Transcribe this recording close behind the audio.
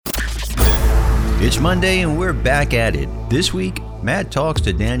It's Monday and we're back at it. This week, Matt talks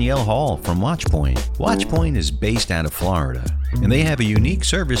to Danielle Hall from WatchPoint. WatchPoint is based out of Florida, and they have a unique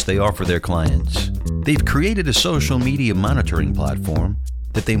service they offer their clients. They've created a social media monitoring platform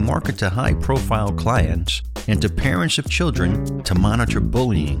that they market to high-profile clients and to parents of children to monitor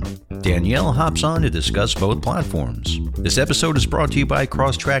bullying. Danielle hops on to discuss both platforms. This episode is brought to you by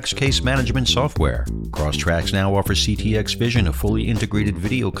Crosstracks Case Management Software. Crosstracks now offers CTX Vision, a fully integrated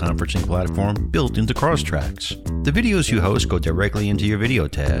video conferencing platform built into Crosstracks. The videos you host go directly into your video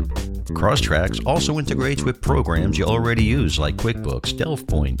tab. Crosstracks also integrates with programs you already use like QuickBooks,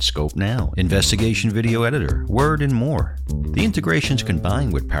 DelphPoint, ScopeNow, Investigation Video Editor, Word, and more. The integrations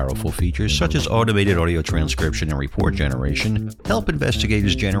combined with powerful features such as automated audio transcription and report generation help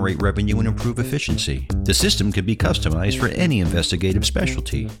investigators generate revenue and improve efficiency. The system can be customized for any investigative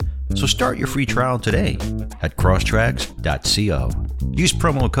specialty. So start your free trial today at crosstracks.co. Use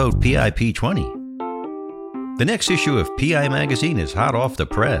promo code PIP20. The next issue of PI Magazine is hot off the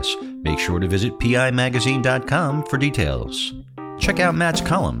press. Make sure to visit PIMagazine.com for details. Check out Matt's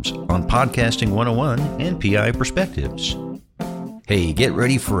columns on Podcasting 101 and PI Perspectives. Hey, get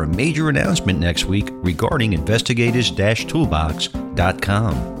ready for a major announcement next week regarding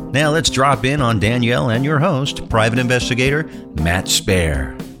investigators-toolbox.com. Now let's drop in on Danielle and your host, private investigator Matt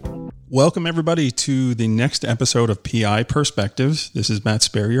Spare. Welcome everybody to the next episode of PI Perspectives. This is Matt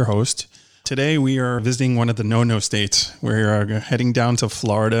Spare, your host. Today we are visiting one of the no-no states. We're heading down to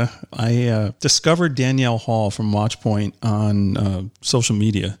Florida. I discovered Danielle Hall from WatchPoint on social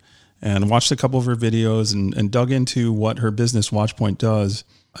media and watched a couple of her videos and dug into what her business WatchPoint does.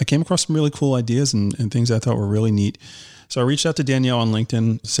 I came across some really cool ideas and things I thought were really neat. So I reached out to Danielle on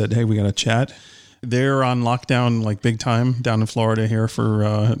LinkedIn, said, hey, we got to chat. They're on lockdown like big time down in Florida here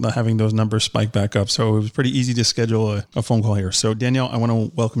for having those numbers spike back up. So it was pretty easy to schedule a phone call here. So Danielle, I want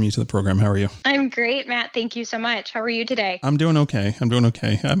to welcome you to the program. How are you? I'm great, Matt. Thank you so much. How are you today? I'm doing okay. I'm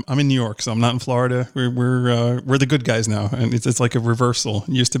in New York, so I'm not in Florida. We're the good guys now, and it's like a reversal.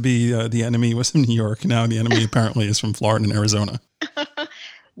 It used to be the enemy was in New York. Now the enemy apparently is from Florida and Arizona.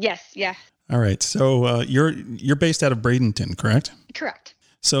 Yes. Yeah. All right. So you're based out of Bradenton, correct? Correct.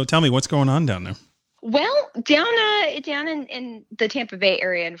 So tell me what's going on down there. Well, down in the Tampa Bay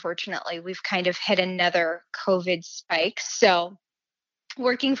area, unfortunately, we've kind of hit another COVID spike. So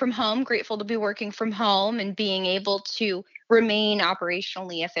working from home, grateful to be working from home and being able to remain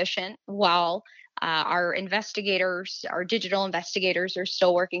operationally efficient while our investigators, our digital investigators are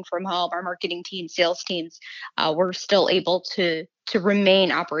still working from home. Our marketing team, sales teams, we're still able to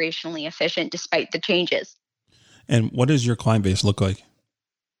remain operationally efficient despite the changes. And what does your client base look like?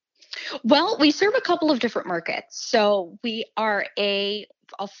 Well, we serve a couple of different markets. So we are a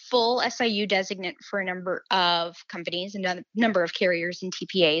full SIU designate for a number of companies and a number of carriers and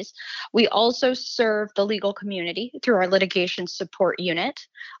TPAs. We also serve the legal community through our litigation support unit.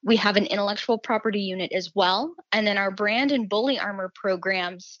 We have an intellectual property unit as well. And then our brand and bully armor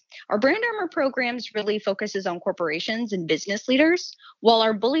programs. Our brand armor programs really focuses on corporations and business leaders, while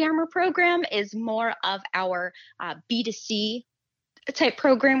our bully armor program is more of our B2C type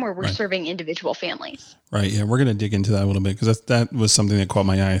program where we're serving individual families. Right. Yeah. We're going to dig into that a little bit because that was something that caught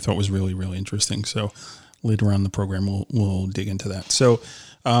my eye. I thought was really, really interesting. So later on in the program, we'll dig into that. So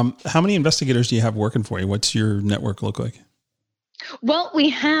how many investigators do you have working for you? What's your network look like? Well,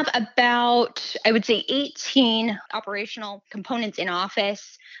 we have about, I would say, 18 operational components in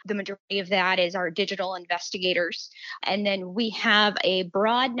office. The majority of that is our digital investigators. And then we have a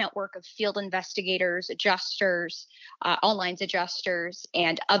broad network of field investigators, adjusters, all lines adjusters,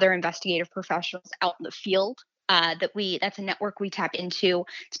 and other investigative professionals out in the field. That's a network we tap into.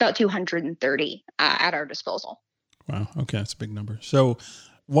 It's about 230 at our disposal. Wow. Okay. That's a big number. So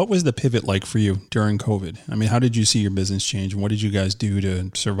what was the pivot like for you during COVID? I mean, how did you see your business change and what did you guys do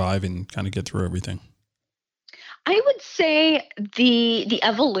to survive and kind of get through everything? I would say the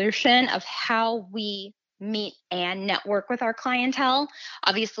evolution of how we meet and network with our clientele.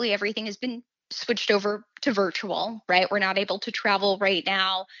 Obviously, everything has been switched over to virtual, right? We're not able to travel right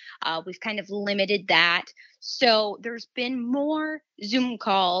now. We've kind of limited that. So there's been more Zoom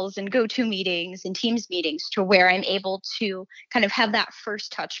calls and go-to meetings and Teams meetings to where I'm able to kind of have that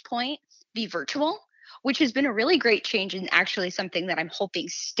first touch point be virtual, which has been a really great change and actually something that I'm hoping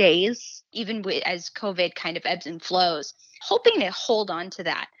stays even as COVID kind of ebbs and flows, hoping to hold on to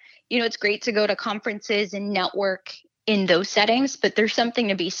that. You know, it's great to go to conferences and network in those settings, but there's something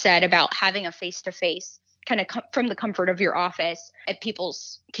to be said about having a face-to-face kind of from the comfort of your office at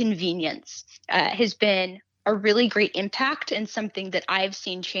people's convenience has been a really great impact and something that I've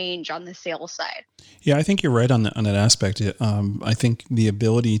seen change on the sales side. Yeah, I think you're right on that aspect. I think the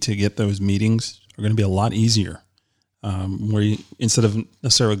ability to get those meetings are going to be a lot easier. Where you, instead of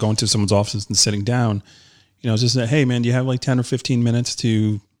necessarily going to someone's office and sitting down, just say, hey man, do you have like 10 or 15 minutes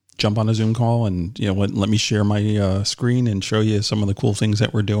to jump on a Zoom call and, let me share my screen and show you some of the cool things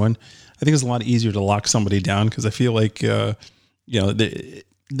that we're doing. I think it's a lot easier to lock somebody down because I feel like,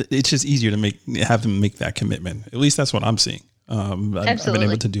 it's just easier to have them make that commitment. At least that's what I'm seeing. I've been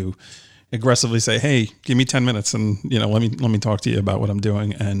able to do aggressively say, hey, give me 10 minutes and, let me talk to you about what I'm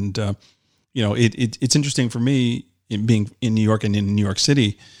doing. And, it's interesting for me being in New York and in New York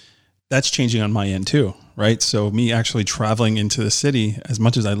City, that's changing on my end too, right? So me actually traveling into the city, as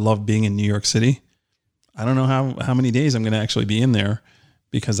much as I love being in New York City, I don't know how many days I'm going to actually be in there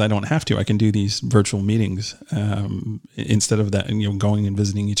because I don't have to. I can do these virtual meetings instead of that, going and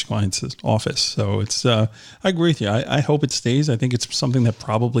visiting each client's office. So it's, I agree with you. I hope it stays. I think it's something that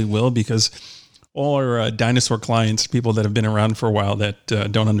probably will because all our dinosaur clients, people that have been around for a while that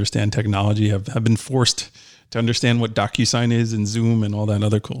don't understand technology have been forced to understand what DocuSign is and Zoom and all that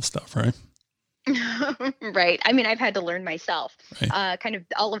other cool stuff, right? Right. I mean, I've had to learn myself, Right. kind of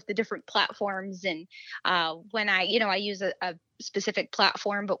all of the different platforms. And when I use a specific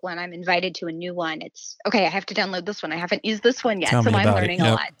platform, but when I'm invited to a new one, it's okay. I have to download this one. I haven't used this one yet. Tell So me I'm about learning it. a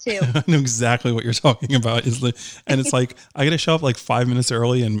Yep. lot too. I know exactly what you're talking about. And it's like, I got to show up like 5 minutes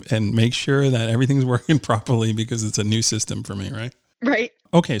early and make sure that everything's working properly because it's a new system for me, right? Right.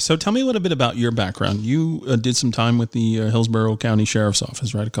 Okay, so tell me a little bit about your background. You did some time with the Hillsborough County Sheriff's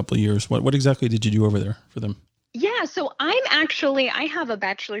Office, right? A couple of years. What exactly did you do over there for them? Yeah, so I have a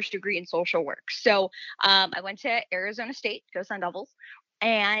bachelor's degree in social work. So I went to Arizona State, go Sun Devils,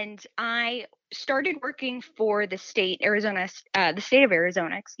 and I started working for the state the state of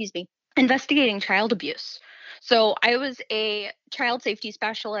Arizona, excuse me, investigating child abuse. So I was a child safety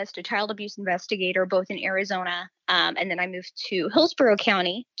specialist, a child abuse investigator, both in Arizona, and then I moved to Hillsborough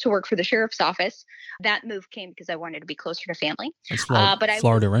County to work for the sheriff's office. That move came because I wanted to be closer to family. That's Florida, But I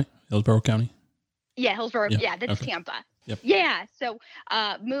Florida, right? Hillsborough County. Yeah, Hillsborough. Yeah. Yeah, that's Okay. Tampa. Yep. Yeah, so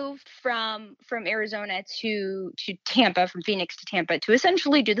moved from Arizona to Tampa, from Phoenix to Tampa, to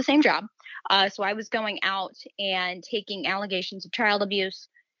essentially do the same job. So I was going out and taking allegations of child abuse,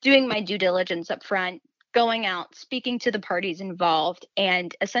 doing my due diligence up front, going out, speaking to the parties involved,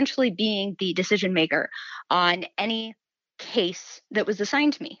 and essentially being the decision maker on any case that was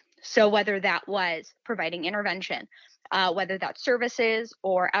assigned to me. So whether that was providing intervention, whether that's services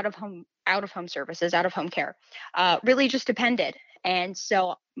or out of home services, out of home care, really just depended. And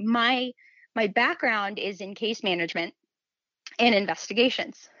so my background is in case management and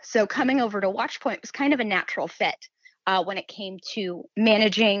investigations. So coming over to Watchpoint was kind of a natural fit when it came to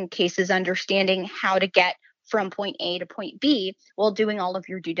managing cases, understanding how to get from point A to point B while doing all of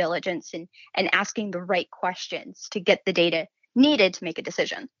your due diligence and asking the right questions to get the data needed to make a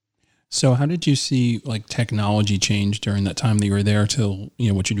decision. So how did you see like technology change during that time that you were there till,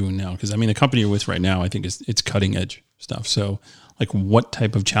 what you're doing now? Because I mean, the company you're with right now, I think it's cutting edge stuff. So like what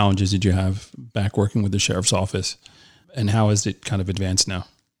type of challenges did you have back working with the sheriff's office and how has it kind of advanced now?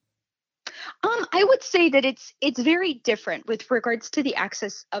 I would say that it's very different with regards to the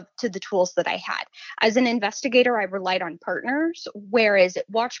access to the tools that I had. As an investigator, I relied on partners, whereas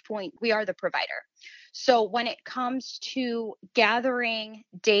at Watchpoint, we are the provider. So when it comes to gathering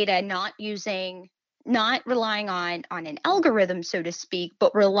data, not relying on an algorithm, so to speak,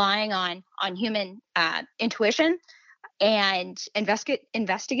 but relying on human intuition and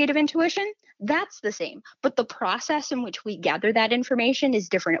investigative intuition, that's the same. But the process in which we gather that information is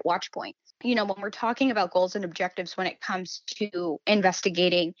different at Watchpoint. When we're talking about goals and objectives when it comes to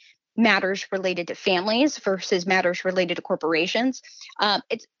investigating matters related to families versus matters related to corporations,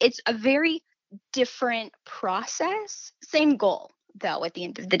 it's a very different process, same goal though at the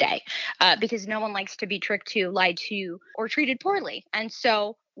end of the day, because no one likes to be tricked to, lied to, or treated poorly. And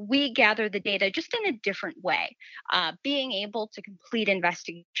so we gather the data just in a different way. Being able to complete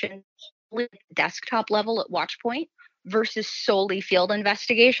investigation at the desktop level at Watchpoint versus solely field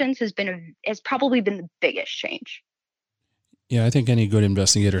investigations has probably been the biggest change. Yeah, I think any good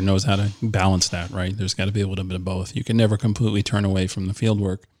investigator knows how to balance that, right? There's got to be a little bit of both. You can never completely turn away from the field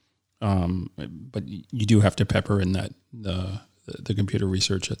work, but you do have to pepper in that the computer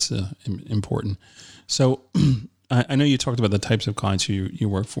research that's important. So I know you talked about the types of clients you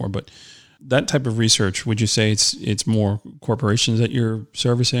work for, but that type of research, would you say it's more corporations that you're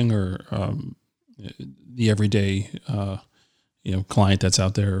servicing or the everyday client that's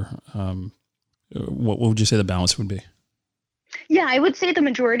out there? What would you say the balance would be? Yeah, I would say the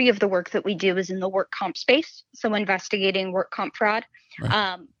majority of the work that we do is in the work comp space, so investigating work comp fraud.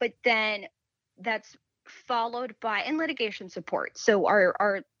 Right. But then that's followed by litigation support. So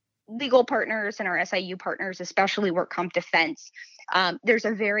our legal partners and our SIU partners, especially work comp defense, there's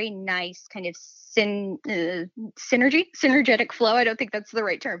a very nice kind of synergetic flow. I don't think that's the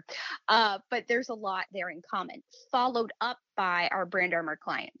right term, but there's a lot there in common, followed up by our Brand Armor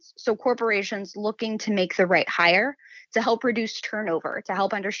clients. So corporations looking to make the right hire, to help reduce turnover, to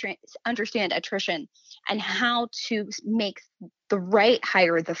help understand attrition, and how to make the right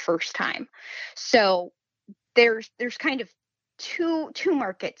hire the first time. So there's kind of two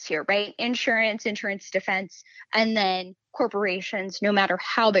markets here, right? Insurance defense, and then corporations, no matter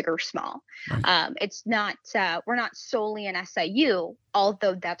how big or small. Right. It's not, we're not solely an SIU,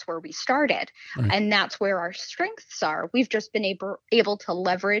 although that's where we started. Right. And that's where our strengths are. We've just been able to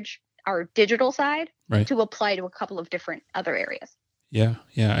leverage our digital side Right. to apply to a couple of different other areas. Yeah.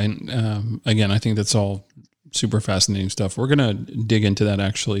 And again, I think that's all super fascinating stuff. We're going to dig into that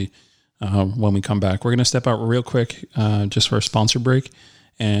actually when we come back. We're going to step out real quick just for a sponsor break.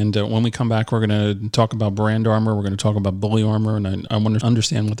 And when we come back, we're going to talk about Brand Armor. We're going to talk about Bully Armor. And I want to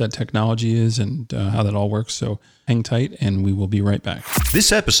understand what that technology is and how that all works. So hang tight and we will be right back.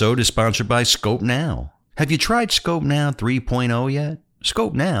 This episode is sponsored by Scope Now. Have you tried Scope Now 3.0 yet?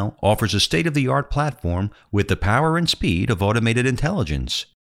 Scope Now offers a state-of-the-art platform with the power and speed of automated intelligence.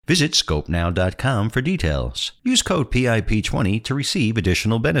 Visit scopenow.com for details. Use code PIP20 to receive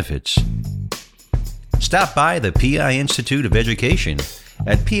additional benefits. Stop by the PI Institute of Education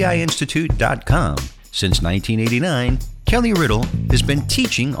at piinstitute.com. Since 1989, Kelly Riddle has been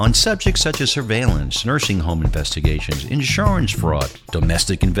teaching on subjects such as surveillance, nursing home investigations, insurance fraud,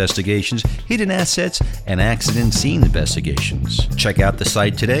 domestic investigations, hidden assets, and accident scene investigations. Check out the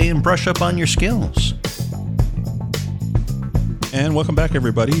site today and brush up on your skills. And welcome back,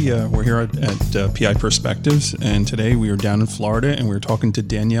 everybody. We're here at PI Perspectives, and today we are down in Florida, and we're talking to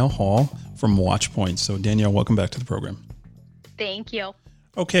Danielle Hall from WatchPoint. So, Danielle, welcome back to the program. Thank you.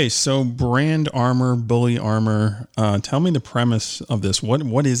 Okay, so Brand Armor, Bully Armor. Tell me the premise of this.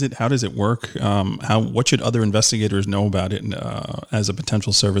 What is it? How does it work? What should other investigators know about it as a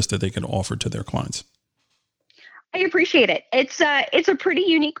potential service that they can offer to their clients? I appreciate it. It's a pretty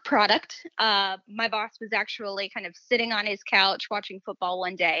unique product. My boss was actually kind of sitting on his couch watching football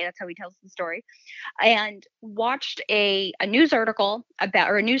one day. That's how he tells the story, and watched a news article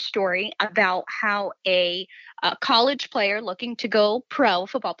or a news story about how a college player looking to go pro,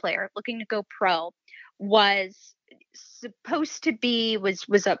 football player looking to go pro, was supposed to be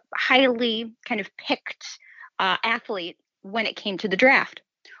was a highly kind of picked athlete when it came to the draft.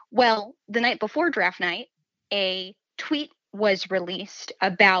 Well, the night before draft night, a tweet was released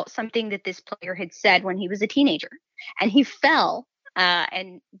about something that this player had said when he was a teenager, and he fell.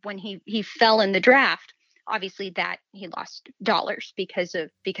 And when he fell in the draft, obviously that he lost dollars because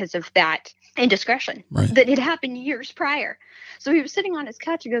of that indiscretion that had happened years prior. So he was sitting on his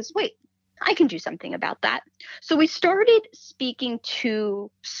couch and goes, "Wait, I can do something about that." So we started speaking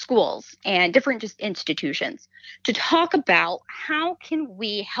to schools and different just institutions to talk about how can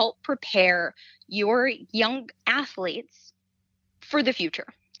we help prepare your young athletes for the future.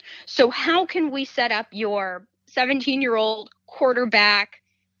 So how can we set up your 17-year-old quarterback?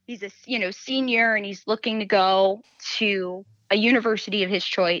 He's a senior and he's looking to go to a university of his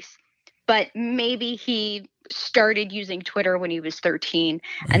choice, but maybe he started using Twitter when he was 13,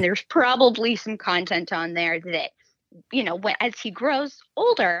 and there's probably some content on there that, as he grows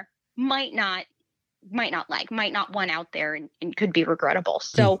older, might not want out there and could be regrettable.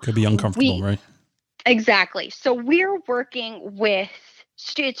 So could be uncomfortable, right? Exactly. So we're working with,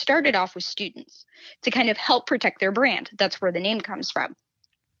 it started off with students to kind of help protect their brand. That's where the name comes from.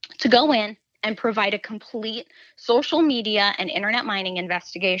 To go in and provide a complete social media and internet mining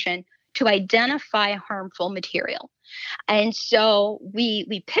investigation to identify harmful material. And so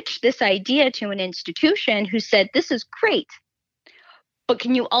we pitched this idea to an institution who said, "This is great, but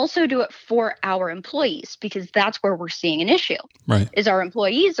can you also do it for our employees?" Because that's where we're seeing an issue. Right. Is our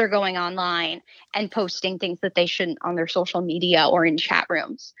employees are going online and posting things that they shouldn't on their social media or in chat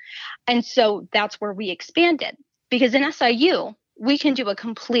rooms. And so that's where we expanded, because in SIU, we can do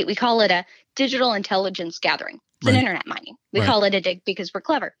we call it a digital intelligence gathering. It's an internet mining. We call it a dig because we're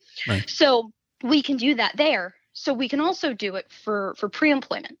clever. Right. So we can do that there. So we can also do it for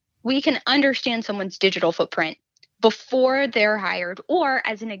pre-employment. We can understand someone's digital footprint before they're hired or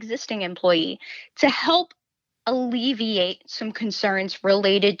as an existing employee to help alleviate some concerns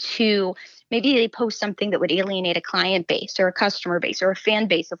related to maybe they post something that would alienate a client base or a customer base or a fan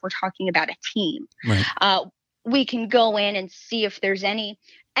base if we're talking about a team. Right. We can go in and see if there's any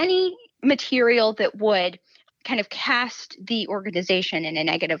material that would kind of cast the organization in a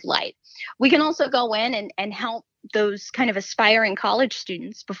negative light. We can also go in and help those kind of aspiring college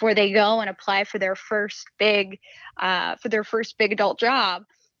students before they go and apply for their first big adult job,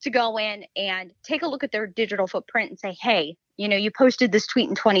 to go in and take a look at their digital footprint and say, hey, you posted this tweet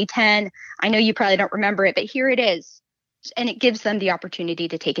in 2010. I know you probably don't remember it, but here it is. And it gives them the opportunity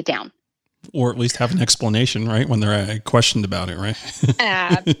to take it down. Or at least have an explanation, right? When they're questioned about it, right?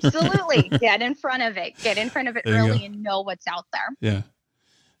 Absolutely. Get in front of it. Get in front of it early and know what's out there. Yeah.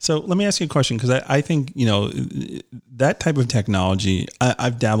 So let me ask you a question, because I think, that type of technology,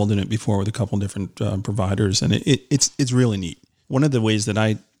 I've dabbled in it before with a couple of different providers, and it's really neat. One of the ways that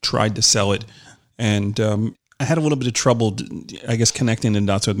I tried to sell it, and I had a little bit of trouble, I guess, connecting the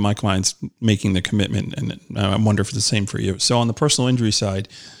dots with my clients, making the commitment, and I wonder if it's the same for you. So on the personal injury side,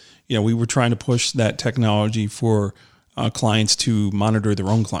 we were trying to push that technology for clients to monitor their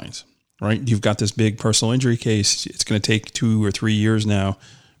own clients, right? You've got this big personal injury case. It's going to take 2 or 3 years now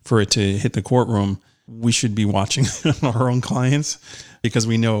for it to hit the courtroom. We should be watching our own clients, because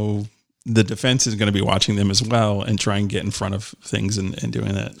we know the defense is going to be watching them as well, and try and get in front of things and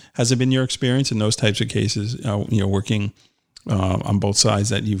doing that. Has it been your experience in those types of cases, working on both sides,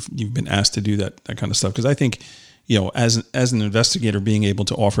 that you've been asked to do that kind of stuff? Because I think, as an investigator, being able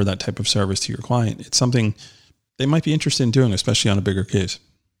to offer that type of service to your client, it's something they might be interested in doing, especially on a bigger case.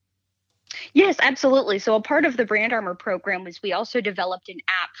 Yes, absolutely. So a part of the Brand Armor program was we also developed an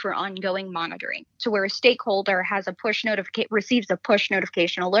app for ongoing monitoring. So where a stakeholder has receives a push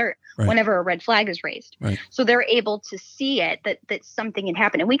notification alert whenever a red flag is raised. Right. So they're able to see it, that something had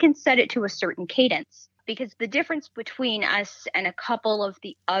happened. And we can set it to a certain cadence, because the difference between us and a couple of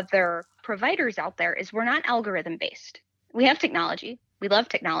the other providers out there is we're not algorithm based. We have technology. We love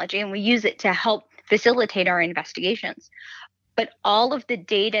technology, and we use it to help facilitate our investigations. But all of the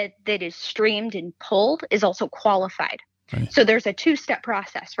data that is streamed and pulled is also qualified. Right. So there's a 2-step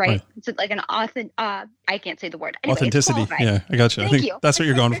process, right? It's like an I can't say the word. Anyway, authenticity. Yeah, I got you. I think that's what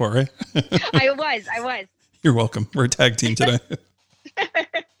you're going for, right? I was. You're welcome. We're a tag team today.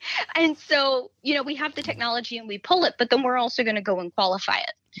 And so, we have the technology and we pull it, but then we're also going to go and qualify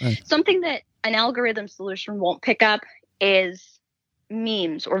it. Right. Something that an algorithm solution won't pick up is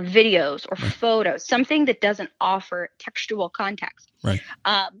memes or videos or photos, something that doesn't offer textual context. Right.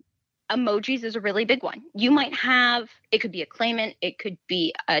 Emojis is a really big one. You might have, it could be a claimant, it could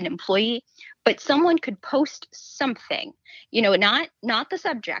be an employee, but someone could post something, not the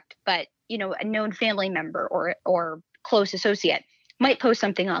subject, but, a known family member or close associate might post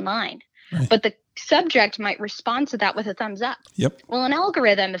something online. Right. But the subject might respond to that with a thumbs up. Yep. Well, an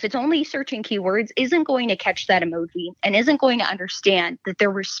algorithm, if it's only searching keywords, isn't going to catch that emoji and isn't going to understand that they're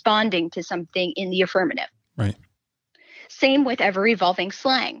responding to something in the affirmative. Right. Same with ever-evolving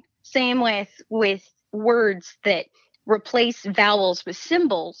slang. Same with words that replace vowels with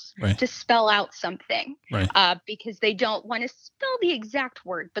symbols to spell out something. Right. Because they don't want to spell the exact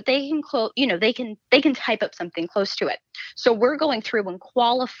word, but they can they can type up something close to it. So we're going through and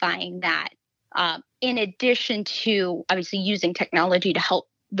qualifying that, in addition to obviously using technology to help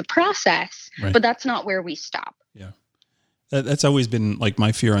the process, but that's not where we stop. Yeah. That's always been like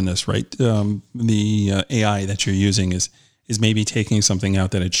my fear on this, right? The AI that you're using is maybe taking something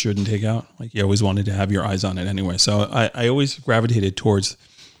out that it shouldn't take out. Like you always wanted to have your eyes on it anyway. So I always gravitated towards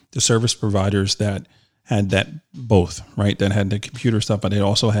the service providers that had that both, right? That had the computer stuff, but it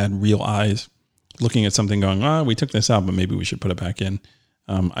also had real eyes looking at something going, we took this out, but maybe we should put it back in.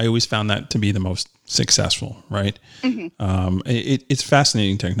 I always found that to be the most successful, right? Mm-hmm. It's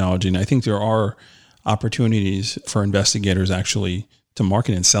fascinating technology. And I think there are opportunities for investigators actually to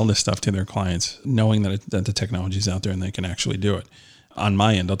market and sell this stuff to their clients, knowing that the technology is out there and they can actually do it. On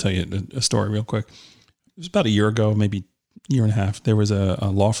my end, I'll tell you a story real quick. It was about a year ago, maybe year and a half. There was a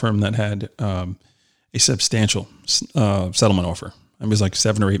law firm that had a substantial settlement offer. It was like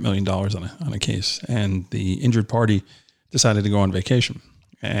 $7 or $8 million on a case. And the injured party decided to go on vacation.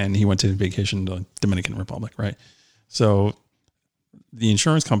 And he went to vacation to the Dominican Republic, right? So the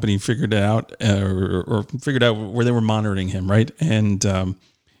insurance company figured it out or figured out where they were monitoring him, right? And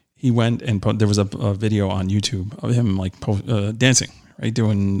he went and there was a video on YouTube of him like dancing, right?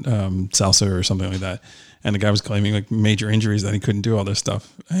 Doing salsa or something like that. And the guy was claiming like major injuries that he couldn't do all this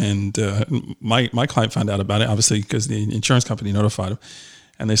stuff. And my client found out about it, obviously, because the insurance company notified him.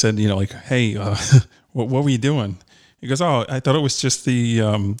 And they said, hey, what were you doing? He goes, I thought it was just the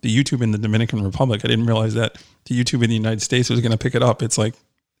YouTube in the Dominican Republic. I didn't realize that the YouTube in the United States was going to pick it up. It's like,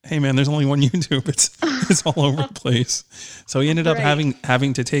 hey man, there's only one YouTube. It's all over the place. So he ended up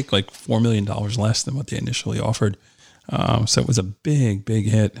having to take like $4 million less than what they initially offered. So it was a big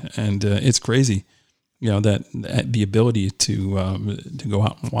hit, and it's crazy that the ability to go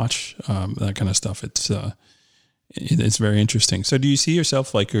out and watch that kind of stuff. It's very interesting. So do you see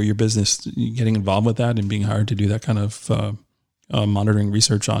yourself, like, or your business, getting involved with that and being hired to do that kind of monitoring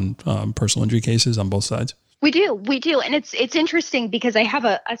research on personal injury cases on both sides? We do. And it's interesting because I have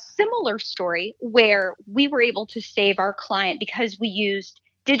a similar story where we were able to save our client because we used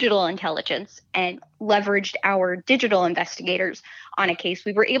digital intelligence and leveraged our digital investigators on a case.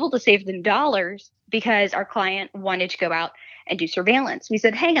 We were able to save them dollars because our client wanted to go out and do surveillance. We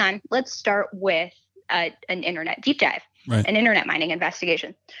said, hang on, let's start with an internet deep dive, right, an internet mining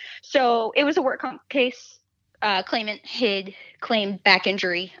investigation. So it was a work comp case. Claimant had claimed back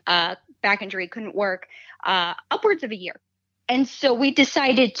injury. Back injury couldn't work upwards of a year. And so we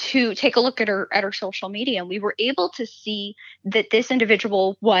decided to take a look at her social media, and we were able to see that this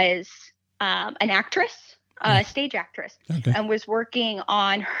individual was an actress, a stage actress, okay, and was working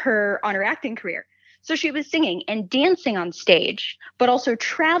on her acting career. So she was singing and dancing on stage, but also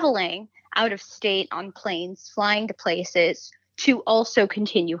traveling out of state on planes, flying to places to also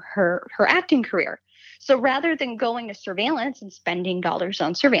continue her acting career. So rather than going to surveillance and spending dollars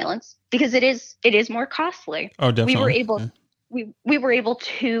on surveillance, because it is more costly, oh, definitely, we were able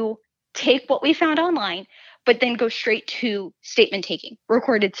to take what we found online, but then go straight to statement taking,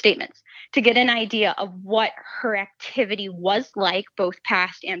 recorded statements, to get an idea of what her activity was like, both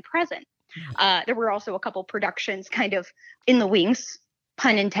past and present. There were also a couple productions kind of in the wings,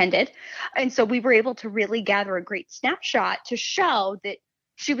 pun intended. And so we were able to really gather a great snapshot to show that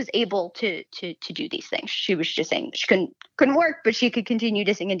she was able to do these things. She was just saying she couldn't work, but she could continue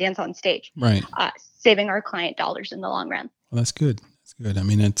to sing and dance on stage, right? Saving our client dollars in the long run. Well, that's good. That's good. I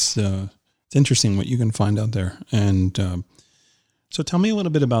mean, it's interesting what you can find out there. And so tell me a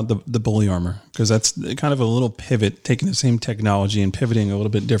little bit about the Bully Armor, because that's kind of a little pivot, taking the same technology and pivoting a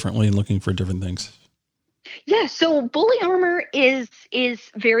little bit differently and looking for different things. Yeah. So Bully Armor is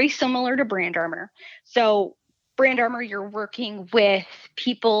very similar to Brand Armor. So Brand Armor, you're working with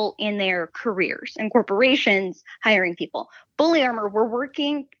people in their careers and corporations hiring people. Bully Armor, we're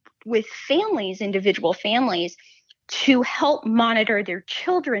working with families, individual families, to help monitor their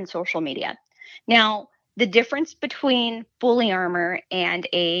children's social media. Now, the difference between Bully Armor and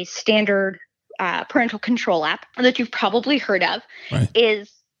a standard parental control app that you've probably heard of, right,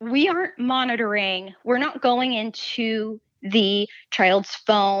 is we aren't monitoring, we're not going into the child's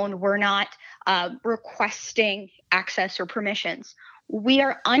phone, we're not requesting access or permissions. We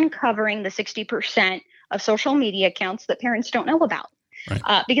are uncovering the 60% of social media accounts that parents don't know about.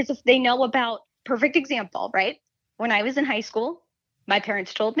 Right. Because if they know about, perfect example, right? When I was in high school, my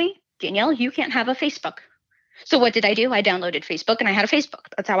parents told me, Danielle, you can't have a Facebook. So what did I do? I downloaded Facebook and I had a Facebook.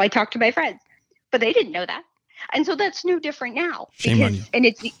 That's how I talked to my friends. But they didn't know that. And so that's no different now. Shame on you. And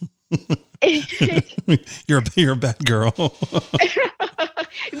it's you're a bad girl.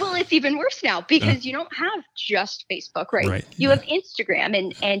 Well, it's even worse now because you don't have just Facebook, right? Right, you have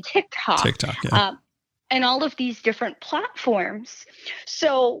Instagram and TikTok. Yeah. And all of these different platforms.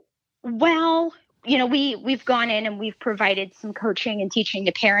 So while, we've gone in and we've provided some coaching and teaching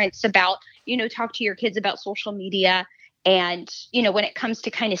to parents about, talk to your kids about social media and, when it comes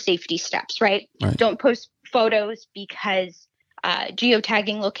to kind of safety steps, right? Don't post photos because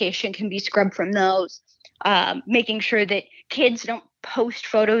geotagging location can be scrubbed from those. Making sure that kids don't post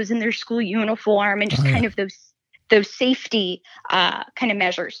photos in their school uniform and just kind of those safety kind of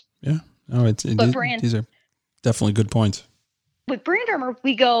measures. Yeah. Oh, these are definitely good points. With Brand Armor,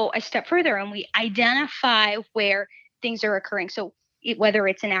 we go a step further and we identify where things are occurring. So whether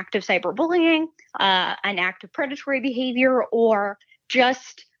it's an act of cyberbullying, an act of predatory behavior, or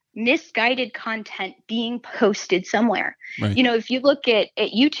just misguided content being posted somewhere. Right. If you look at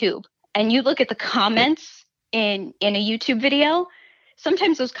YouTube and you look at the comments in a YouTube video,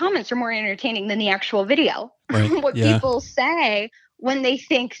 sometimes those comments are more entertaining than the actual video. Right. What people say when they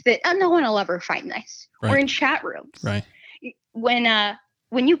think that, no one will ever find this. Right. Or in chat rooms. Right.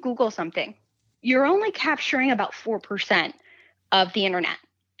 When you Google something, you're only capturing about 4% of the internet.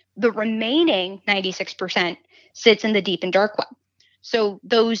 The remaining 96% sits in the deep and dark web. So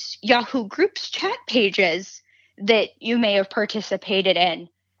those Yahoo Groups chat pages that you may have participated in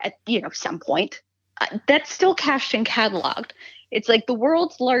at some point, that's still cached and cataloged. It's like the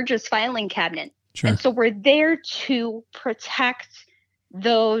world's largest filing cabinet. Sure. And so we're there to protect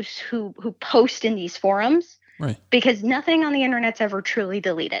those who post in these forums. Right. Because nothing on the internet's ever truly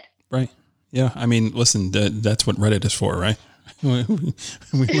deleted. Right. Yeah. I mean, listen, that's what Reddit is for, right? We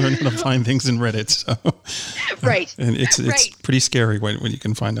learn how to find things in Reddit. So. Right. And it's right. pretty scary what you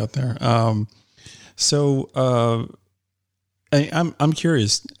can find out there. I'm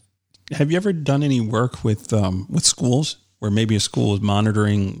curious. Have you ever done any work with schools where maybe a school is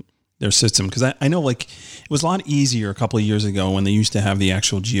monitoring their system? Because I know like it was a lot easier a couple of years ago when they used to have the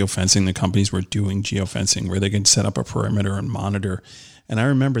actual geofencing. The companies were doing geofencing where they could set up a perimeter and monitor. And I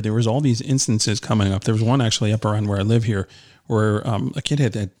remember there was all these instances coming up. There was one actually up around where I live here where a kid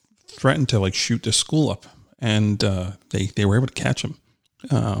had threatened to like shoot the school up, and they were able to catch him.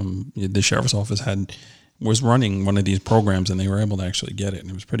 The sheriff's office was running one of these programs, and they were able to actually get it. And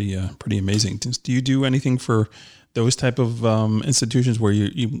it was pretty amazing. Do you do anything for those type of institutions where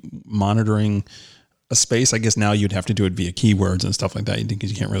you monitoring a space? I guess now you'd have to do it via keywords and stuff like that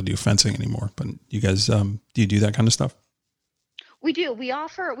because you can't really do fencing anymore. But you guys, do you do that kind of stuff? We do. We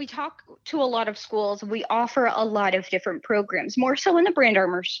talk to a lot of schools. We offer a lot of different programs, more so in the brand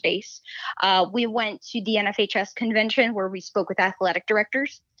armor space. We went to the NFHS convention where we spoke with athletic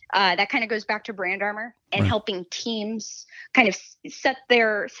directors. That kind of goes back to brand armor and helping teams kind of set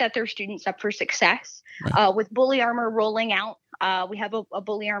their students up for success. Right. With Bully Armor rolling out, we have a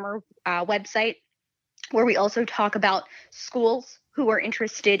Bully Armor website where we also talk about schools who are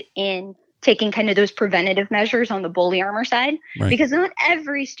interested in taking kind of those preventative measures on the Bully Armor side, because not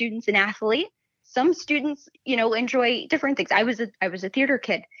every student's an athlete. Some students, enjoy different things. I was a theater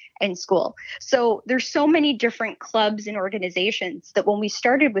kid in school. So there's so many different clubs and organizations that when we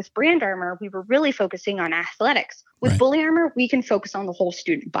started with brand armor, we were really focusing on athletics. With Bully Armor, we can focus on the whole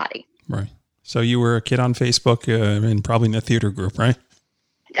student body. Right. So you were a kid on Facebook and probably in the theater group, right?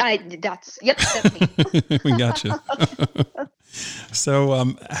 That's me. We got you.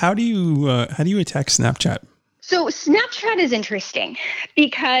 So how do you attack Snapchat? So Snapchat is interesting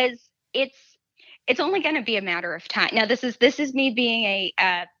because it's only going to be a matter of time. Now this is me being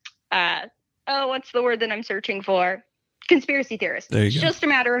what's the word that I'm searching for? Conspiracy theorist. It's just a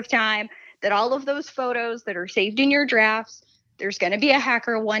matter of time that all of those photos that are saved in your drafts, there's going to be a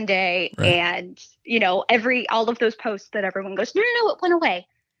hacker one day, and all of those posts that everyone goes, no, it went away.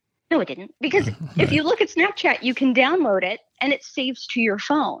 No, it didn't. Because if you look at Snapchat, you can download it and it saves to your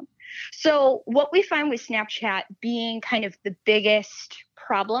phone. So what we find with Snapchat being kind of the biggest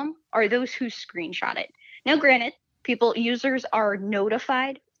problem are those who screenshot it. Now, granted, users are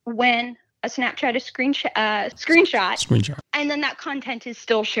notified when a Snapchat is screenshot, and then that content is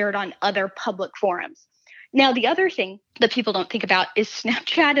still shared on other public forums. Now, the other thing that people don't think about is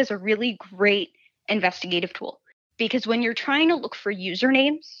Snapchat is a really great investigative tool, because when you're trying to look for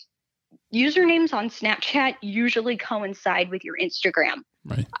usernames on Snapchat usually coincide with your Instagram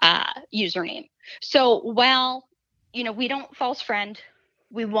username. So while, we don't false friend,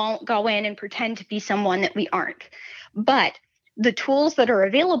 we won't go in and pretend to be someone that we aren't. But the tools that are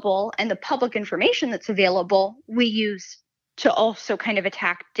available and the public information that's available, we use to also kind of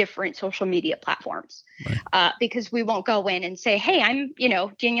attack different social media platforms. Because we won't go in and say, hey, I'm,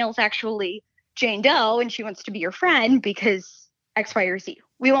 Danielle's actually Jane Doe and she wants to be your friend because X, Y, or Z.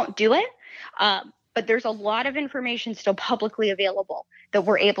 We won't do it. But there's a lot of information still publicly available that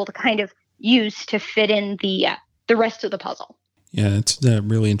we're able to kind of use to fit in the rest of the puzzle. Yeah, it's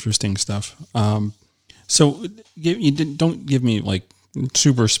really interesting stuff. So don't give me like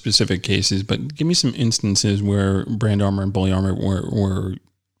super specific cases, but give me some instances where brand armor and Bully Armor were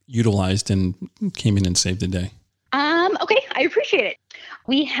utilized and came in and saved the day. Okay, I appreciate it.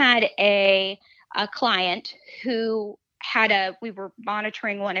 We had a client who we were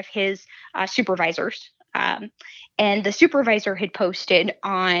monitoring one of his supervisors, and the supervisor had posted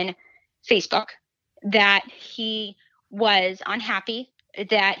on Facebook that he was unhappy,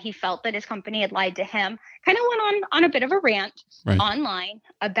 that he felt that his company had lied to him, kind of went on a bit of a rant online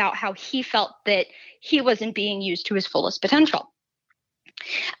about how he felt that he wasn't being used to his fullest potential.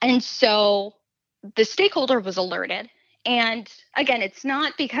 And so the stakeholder was alerted. And again, it's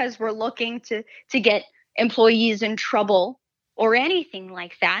not because we're looking to get employees in trouble or anything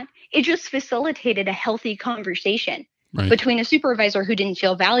like that. It just facilitated a healthy conversation between a supervisor who didn't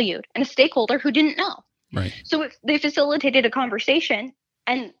feel valued and a stakeholder who didn't know. So they facilitated a conversation,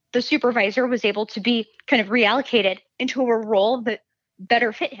 and the supervisor was able to be kind of reallocated into a role that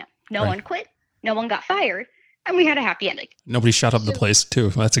better fit him. No one quit, no one got fired, and we had a happy ending. Nobody shut up the place too.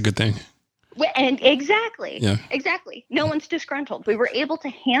 That's a good thing. And exactly. No one's disgruntled. We were able to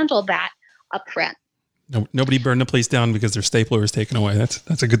handle that up front. No, nobody burned the place down because their stapler was taken away.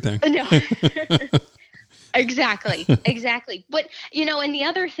 That's a good thing. No. Exactly. But, and the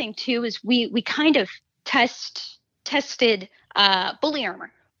other thing too is we kind of tested Bully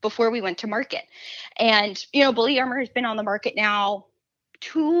Armor before we went to market. And, Bully Armor has been on the market now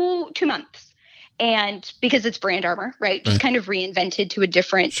two months. And because it's brand armor, just kind of reinvented to a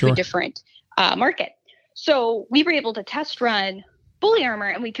different market. So we were able to test run Bully Armor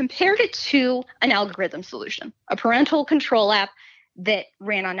and we compared it to an algorithm solution, a parental control app that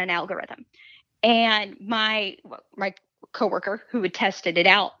ran on an algorithm. And my coworker who had tested it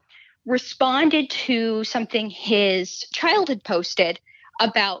out responded to something his child had posted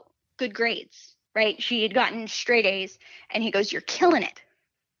about good grades, right? She had gotten straight A's and he goes, "You're killing it."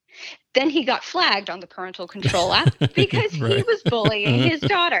 Then he got flagged on the parental control app because Right. he was bullying his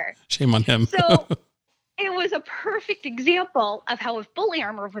daughter. Shame on him. So it was a perfect example of how if Bully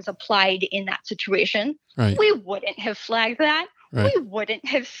Armor was applied in that situation, Right. we wouldn't have flagged that. Right. We wouldn't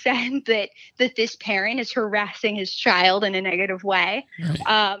have said that this parent is harassing his child in a negative way.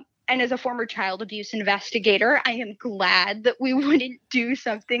 Right. And as a former child abuse investigator, I am glad that we wouldn't do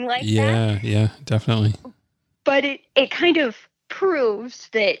something like that. Yeah, definitely. But it kind of proves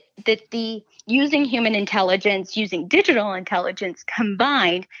that the using human intelligence, using digital intelligence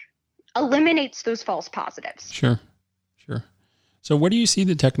combined eliminates those false positives. Sure. So where do you see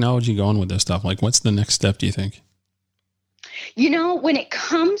the technology going with this stuff? Like, what's the next step, do you think? When it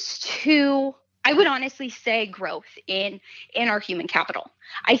comes to, I would honestly say growth in our human capital.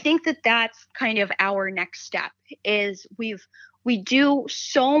 I think that that's kind of our next step is we do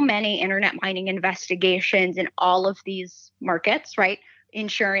so many internet mining investigations in all of these markets, right?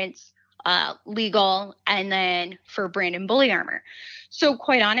 Insurance, legal, and then for brand and Bully Armor. So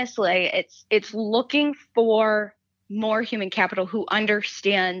quite honestly, it's looking for more human capital who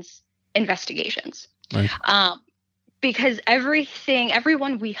understands investigations. Right. Because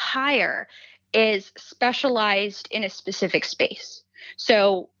everyone we hire is specialized in a specific space.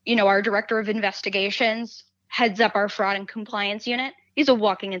 So, our director of investigations heads up our fraud and compliance unit. He's a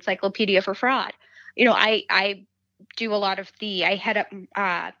walking encyclopedia for fraud. I do I head up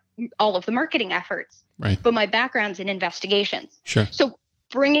all of the marketing efforts, Right. but my background's in investigations. Sure. So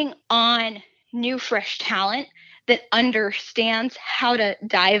bringing on new, fresh talent that understands how to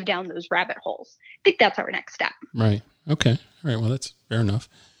dive down those rabbit holes. I think that's our next step. Right. Okay. All right. Well, that's fair enough.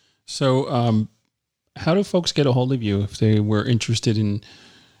 So, how do folks get a hold of you if they were interested in,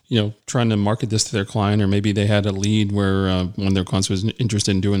 trying to market this to their client, or maybe they had a lead where one of their clients was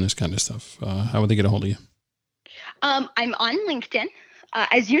interested in doing this kind of stuff? How would they get a hold of you? I'm on LinkedIn,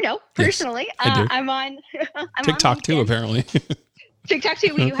 as you know, personally. Yes, I do. I'm on TikTok on too, apparently. TikTok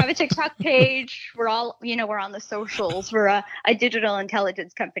too. You have a TikTok page. We're all, we're on the socials. We're a digital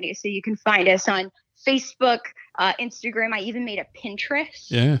intelligence company, so you can find us on Facebook, Instagram. I even made a Pinterest.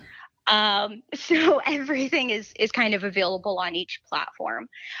 Yeah. So everything is kind of available on each platform.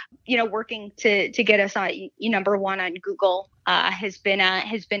 Working to get us on number one on Google has been a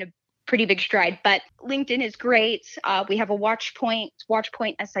pretty big stride. But LinkedIn is great. We have a Watchpoint,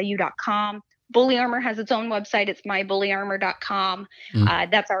 watchpointsiu.com. Bully Armor has its own website. It's myBullyArmor.com.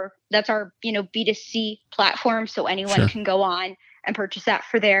 That's our B2C platform, so anyone Sure. can go on and purchase that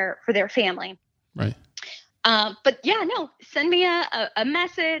for their family. Right. But yeah, no, send me a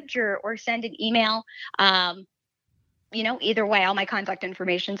message or send an email. Either way, all my contact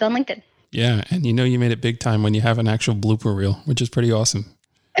information's on LinkedIn. Yeah. And you made it big time when you have an actual blooper reel, which is pretty awesome.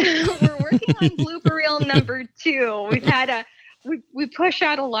 We're working on blooper reel number 2. We've had we push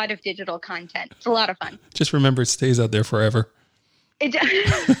out a lot of digital content. It's a lot of fun. Just remember, it stays out there forever.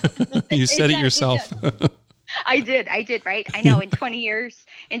 You said it yourself. I did, right? I know in 20 years,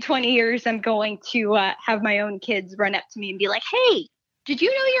 I'm going to have my own kids run up to me and be like, "Hey, did you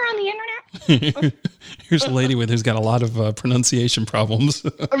know you're on the internet?" Here's a lady who's got a lot of pronunciation problems.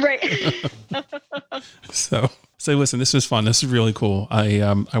 Right. So listen, this was fun. This is really cool.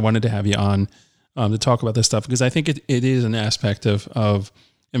 I wanted to have you on to talk about this stuff because I think it is an aspect of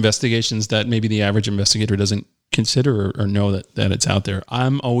investigations that maybe the average investigator doesn't consider or know that it's out there.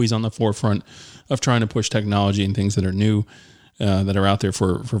 I'm always on the forefront of trying to push technology and things that are new, that are out there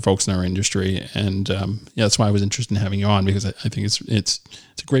for folks in our industry. And that's why I was interested in having you on, because I think it's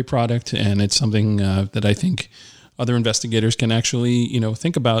a great product, and it's something that I think other investigators can actually,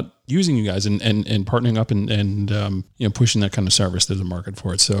 think about using you guys and partnering up and pushing that kind of service to the market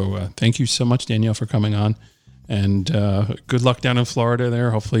for it. So thank you so much, Danielle, for coming on. And good luck down in Florida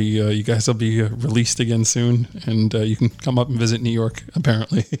there. Hopefully you guys will be released again soon, and you can come up and visit New York,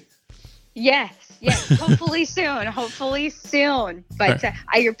 apparently. Yes. Hopefully soon. But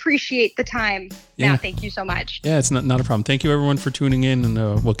I appreciate the time. Yeah. Thank you so much. Yeah, it's not a problem. Thank you, everyone, for tuning in,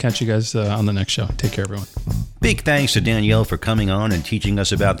 and we'll catch you guys on the next show. Take care, everyone. Big thanks to Danielle for coming on and teaching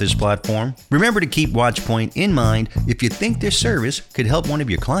us about this platform. Remember to keep Watchpoint in mind if you think this service could help one of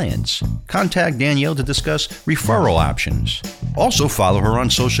your clients. Contact Danielle to discuss referral options. Also follow her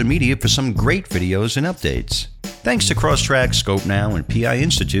on social media for some great videos and updates. Thanks to Crosstrack, Scope Now, and PI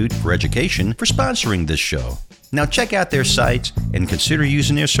Institute for Education for sponsoring this show. Now check out their sites and consider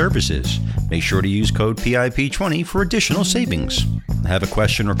using their services. Make sure to use code PIP20 for additional savings. Have a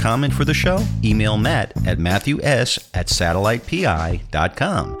question or comment for the show? Email Matt at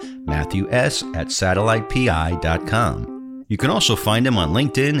matthews@satellitepi.com. matthews@satellitepi.com. You can also find him on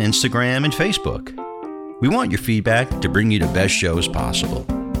LinkedIn, Instagram, and Facebook. We want your feedback to bring you the best shows possible.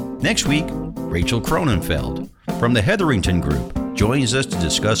 Next week, Rachel Cronenfeld from the Hetherington Group joins us to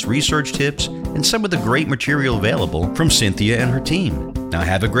discuss research tips and some of the great material available from Cynthia and her team. Now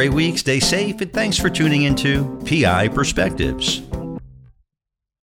have a great week, stay safe, and thanks for tuning into PI Perspectives.